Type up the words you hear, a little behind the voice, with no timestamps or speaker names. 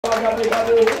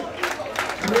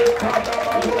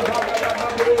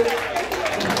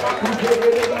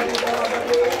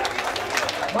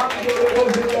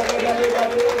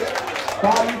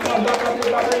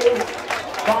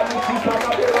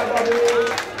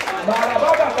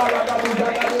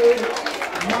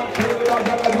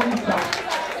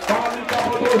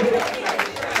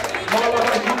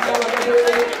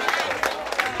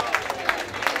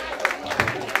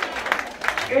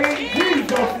In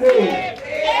Jesus' name.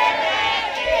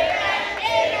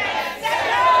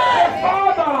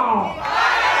 Father,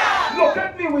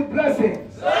 locate me with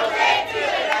blessings.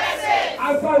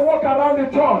 As I walk around the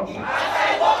church,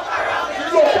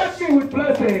 locate me with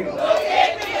blessings.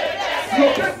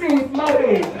 Locate me with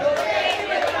marriage.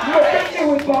 Locate me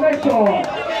with connection.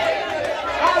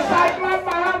 As I clap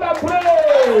my hand and pray,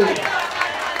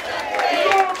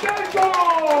 location.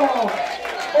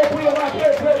 Open your mouth,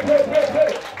 pray, pray, pray, pray,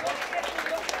 pray.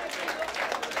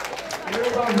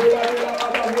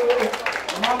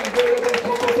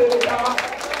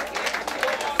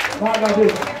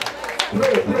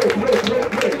 Pray, pray, pray, pray,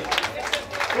 pray.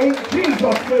 In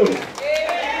Jesus' name.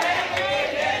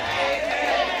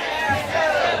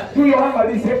 Do your hand like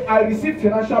this. Say, I receive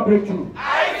financial breakthrough. I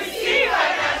receive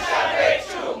financial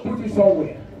breakthrough. Put it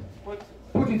somewhere.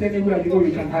 Put it anywhere you know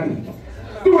you can have it.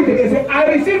 Do it again. Say, I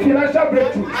receive financial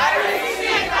breakthrough. I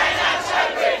receive financial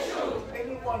breakthrough.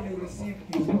 Anyone you receive,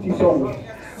 you put it somewhere.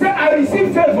 Say, I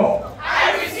receive favor. I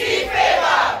receive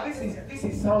favor. This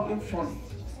is sounding funny.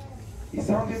 It's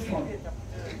sounding funny.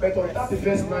 But on that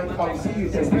first night, I will see you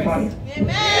testify.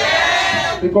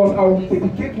 Amen. Because I will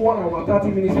dedicate 1 hour 30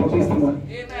 minutes for testimony.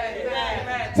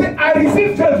 Amen. Say, I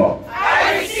receive favor.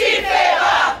 I receive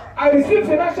favor. I receive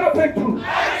financial breakthrough.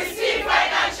 I receive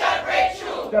financial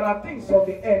breakthrough. There are things on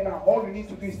the air now. All you need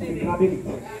to do is to be grabbing it.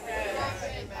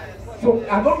 So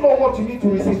I don't know what you need to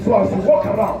receive. So as you walk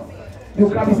around, you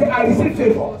can say, I receive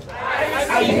favor.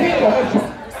 I receive connection.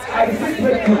 I receive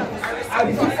breakthrough. I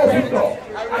receive open door.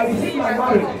 I receive my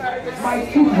marriage, my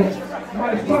children,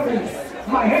 my family,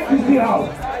 my healthy house,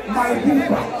 my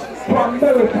visa to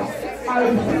America. I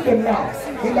receive them now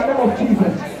in the name of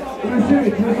Jesus. Receive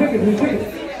it, receive it, receive it.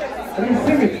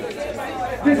 Receive it.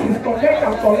 This is connect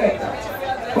and collect.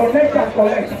 Connect and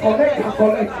collect. Connect and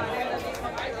collect.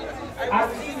 I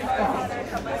receive it now.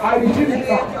 I receive it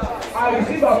now. I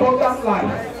receive abundant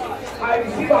life. I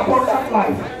receive abundant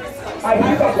life. I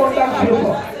receive abundant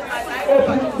favor.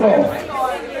 Open door.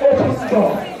 Open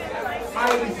door. I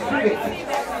receive it.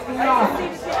 Now.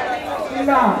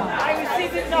 Now. I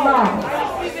receive it now. Now. I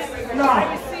receive it. Now. I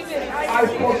receive it. I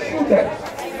pursue them.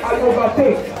 I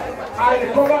overtake. I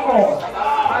recover all.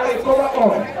 I recover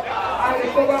all. I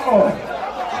recover all.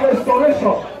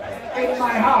 Restoration in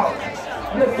my house.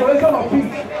 Restoration of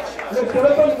peace.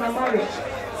 Restoration in my marriage.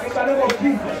 In the name of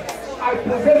Jesus. I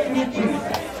possess riches.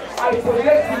 I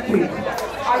possess riches.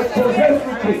 I possess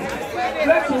riches.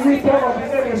 Let the weapon of the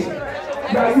enemy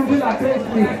they are using against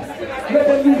me, let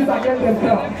them use it against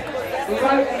themselves.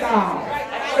 Right now,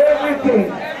 everything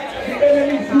the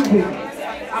enemy is using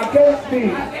against me,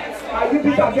 I use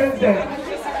it against them.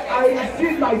 I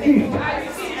receive my gift,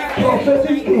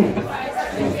 prophetic gift,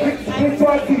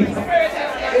 spiritual gift,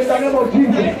 in the name of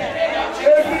Jesus.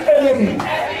 Every enemy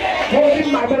holding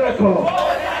my miracle,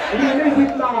 release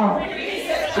it now.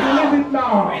 Release it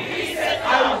now.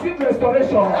 I receive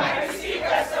restoration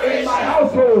in my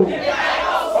household,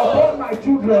 upon my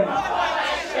children,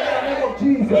 in the name of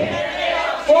Jesus.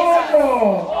 Oh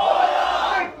Lord,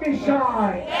 make me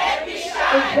shine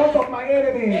in front of my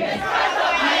enemies.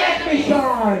 Make me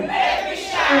shine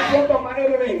in front of my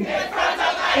enemies.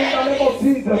 In the name of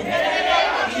Jesus.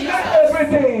 Let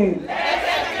everything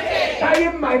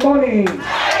tying my money.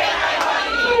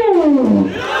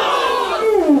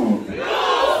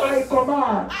 I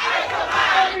command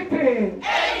everything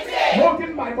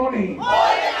holding my money.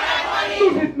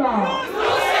 Lose it now.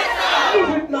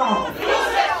 Lose it now.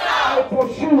 I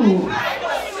pursue.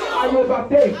 I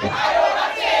overtake.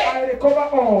 I recover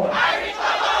all.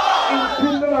 In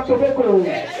Trinidad and Tobago.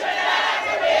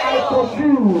 I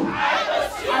pursue.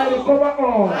 I recover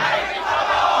all.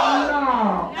 Now.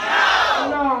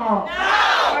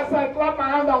 As I clap my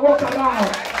hand and walk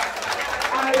around,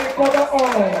 I recover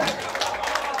all.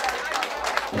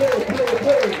 Pray, pray,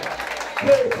 pray.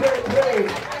 Pray, pray, pray.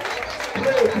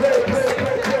 Pray, pray, pray,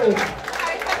 pray, pray.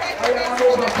 I am an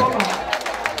overcomer.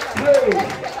 Pray.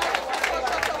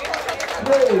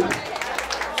 Pray.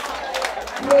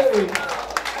 Pray.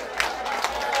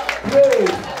 Pray.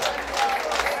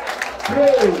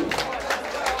 Pray.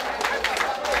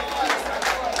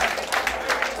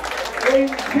 In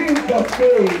Jesus'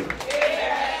 name.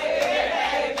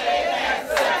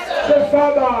 Say,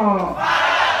 Father,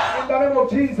 in the name of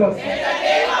Jesus,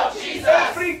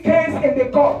 every case in the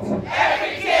court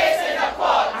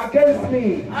against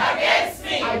me,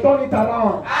 I turn it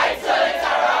around. I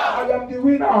am the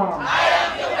winner.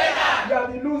 You are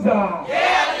the loser.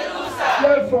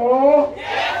 Therefore,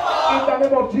 in the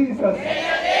name of Jesus,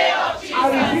 I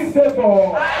receive favor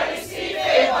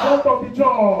in front of the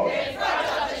judge.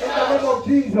 In the name of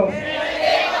Jesus,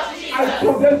 I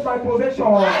possess my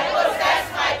possession.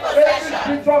 Every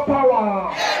spiritual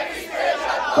power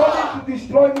coming to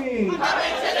destroy me,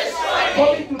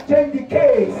 coming to change the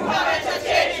case,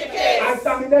 I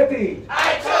terminate it.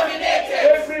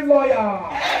 Every lawyer,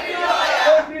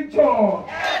 every judge,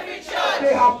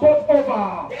 they have brought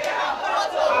over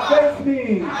against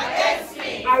me.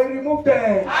 I remove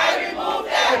them. I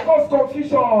cause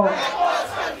confusion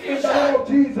in the name of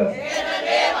Jesus.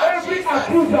 Every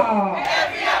accuser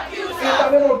in the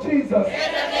name of Jesus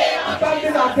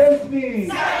standing against me,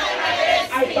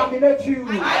 I terminate you.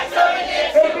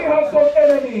 Every household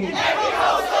enemy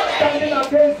standing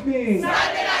against me,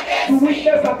 to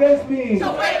witness against me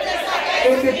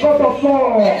in the court of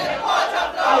law,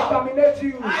 I terminate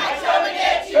you.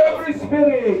 Every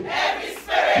spirit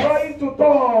trying to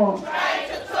turn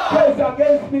case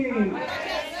against me,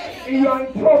 you are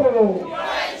in trouble.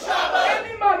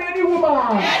 Any man, any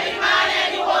woman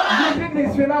using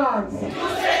his finance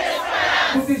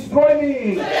to destroy me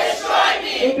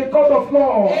in the court of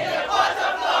law,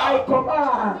 I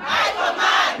command,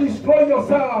 destroy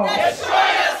yourself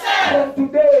from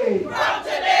today.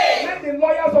 Let the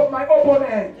lawyers of my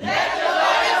opponent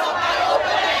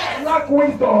lack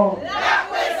wisdom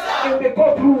in the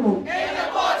courtroom.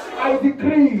 I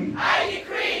decree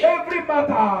every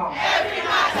matter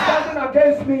standing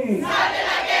against me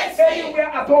anywhere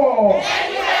at all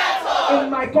in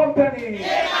my company,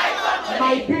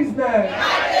 my business,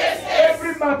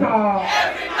 every matter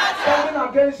standing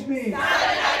against me,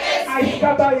 I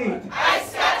scatter it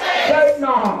right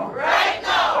now.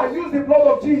 I use the blood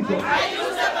of Jesus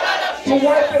to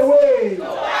wipe away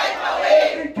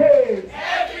every case,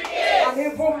 an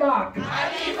evil mark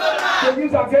they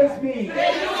use against me.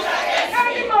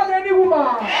 Any man, any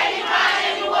woman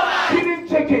killing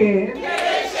chicken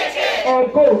or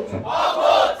goat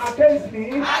against me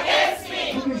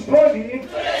to destroy me,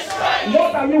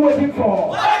 what are you waiting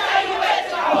for? As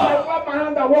I clap my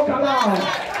hand and walk around.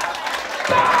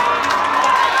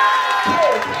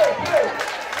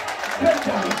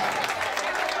 Vengeance.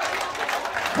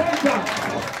 Vengeance.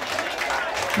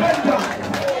 Vengeance.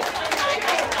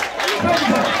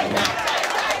 Vengeance.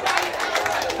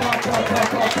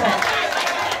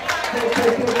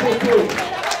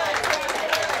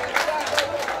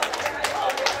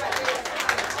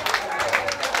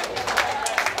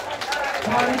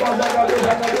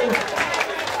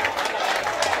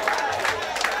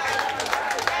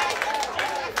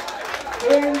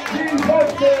 In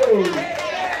Jesus' name.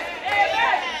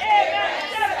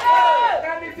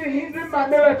 Anything hindering my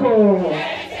miracle.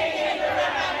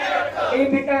 In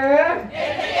the air,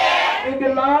 in the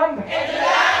land,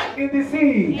 in the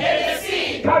sea,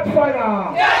 catch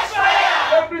fire.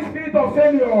 Every spirit of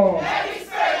failure,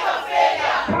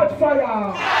 catch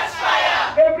fire.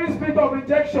 Every spirit of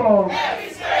rejection,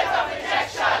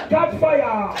 catch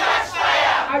fire.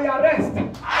 I arrest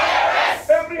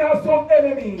every household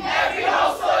enemy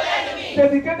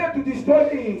dedicated to destroy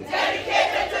me.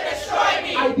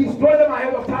 I destroy them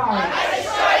ahead of time.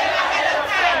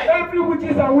 Every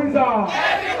witches and wizards,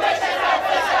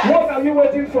 what are you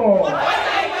waiting for?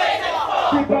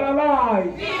 Be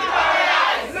paralyzed.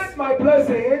 Let my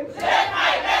blessings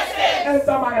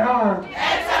enter my hand.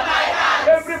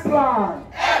 Every plan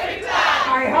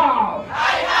I have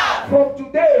from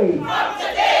today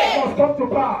must come to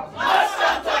pass.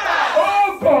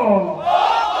 Oh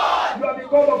God, you are the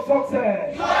God of success.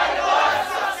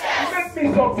 Make me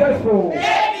successful.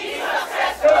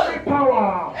 Every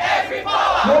power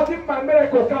holding my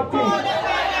miracle captive,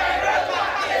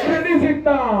 release it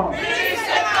now.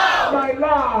 My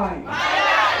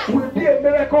life will be a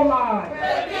miracle life.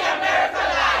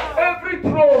 Every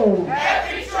throne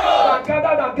that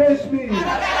gathered against me,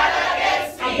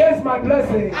 against my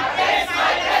blessing,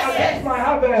 against my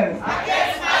harvest,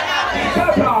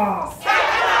 scatter.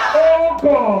 Oh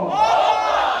God,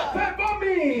 favor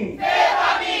me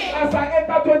as I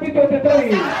enter 2023.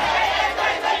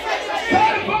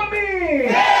 Favor me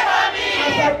as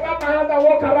I clap my hand and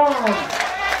walk around.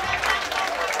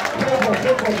 Favor,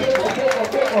 favor, favor, favor,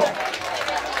 favor.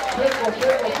 Favor,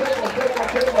 favor, favor, favor,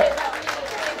 favor.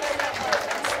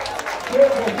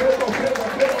 Favor, favor, favor,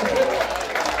 favor, favor.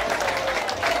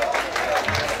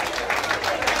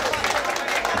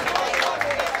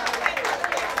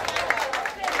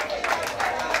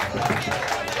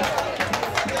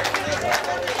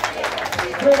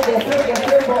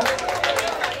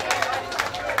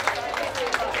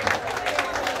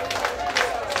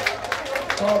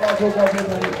 so God bless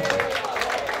you.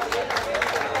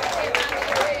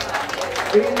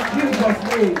 In Jesus'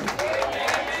 name.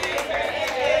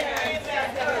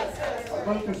 I'm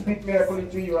going to speak miracle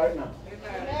into you right now.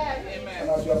 And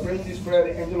as you are praying this prayer,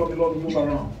 the angel of the Lord will move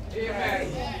around.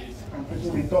 And people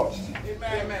will be touched.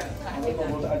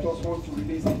 And I just want to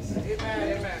release this.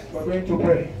 We're going to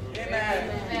pray.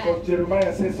 Because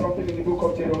Jeremiah says something in the book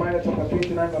of Jeremiah chapter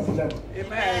 29 verse 11.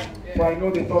 For I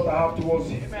know the thought I have towards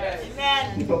you.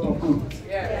 The thought of good.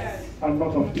 And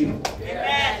not of evil.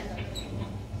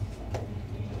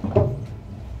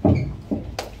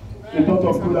 The thought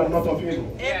of good and not of evil.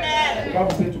 The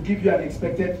Bible says to give you an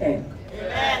expected end.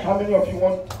 How many of you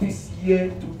want this year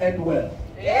to end well?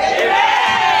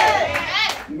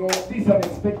 You know, this is an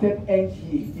expected end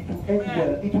year. It will end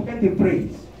well. It will end in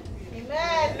praise.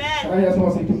 Can I hear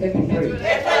someone say to end in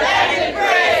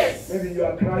praise? Maybe you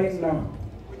are crying now.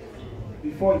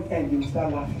 Before it ends, you will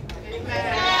start laughing.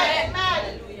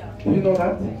 Do you know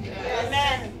that?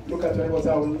 Look at your neighbor and say,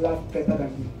 I will laugh better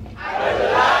than you.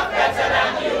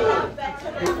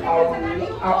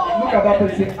 Look at that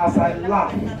person, as I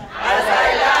laugh.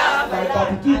 My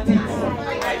 32 teeth.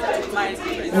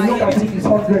 You look as if it's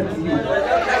 100 to you.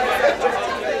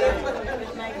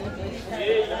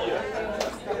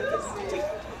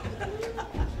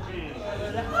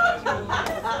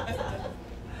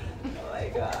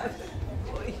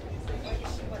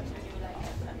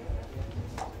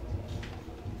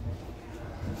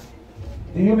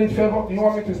 Do you need favor? Do you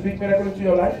want me to speak miracle into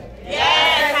your life?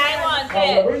 Yes, I want Now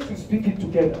we are it. going to speak it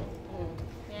together.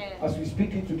 Yes. As we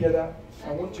speak it together,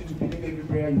 I want you to believe every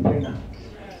prayer you pray now.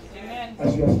 Amen.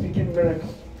 As you are speaking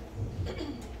miracle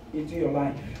into your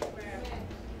life.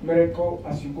 Miracle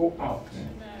as you go out.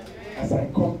 As I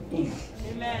come in.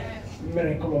 Amen.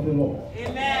 Miracle of the Lord.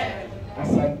 Amen.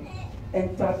 As I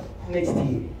enter next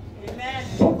year. Amen.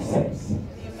 Success.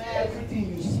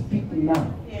 Everything you speak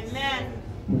now Amen.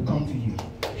 will come to you.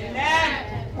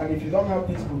 Amen. And if you don't have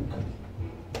this book,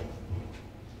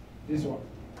 this one,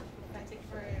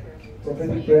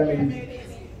 prophetic prayer maybe,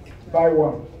 buy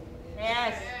one.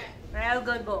 Yes. Real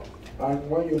good book. And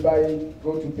when you buy it,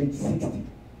 go to page 60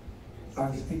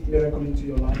 and speak miracle into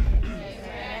your life.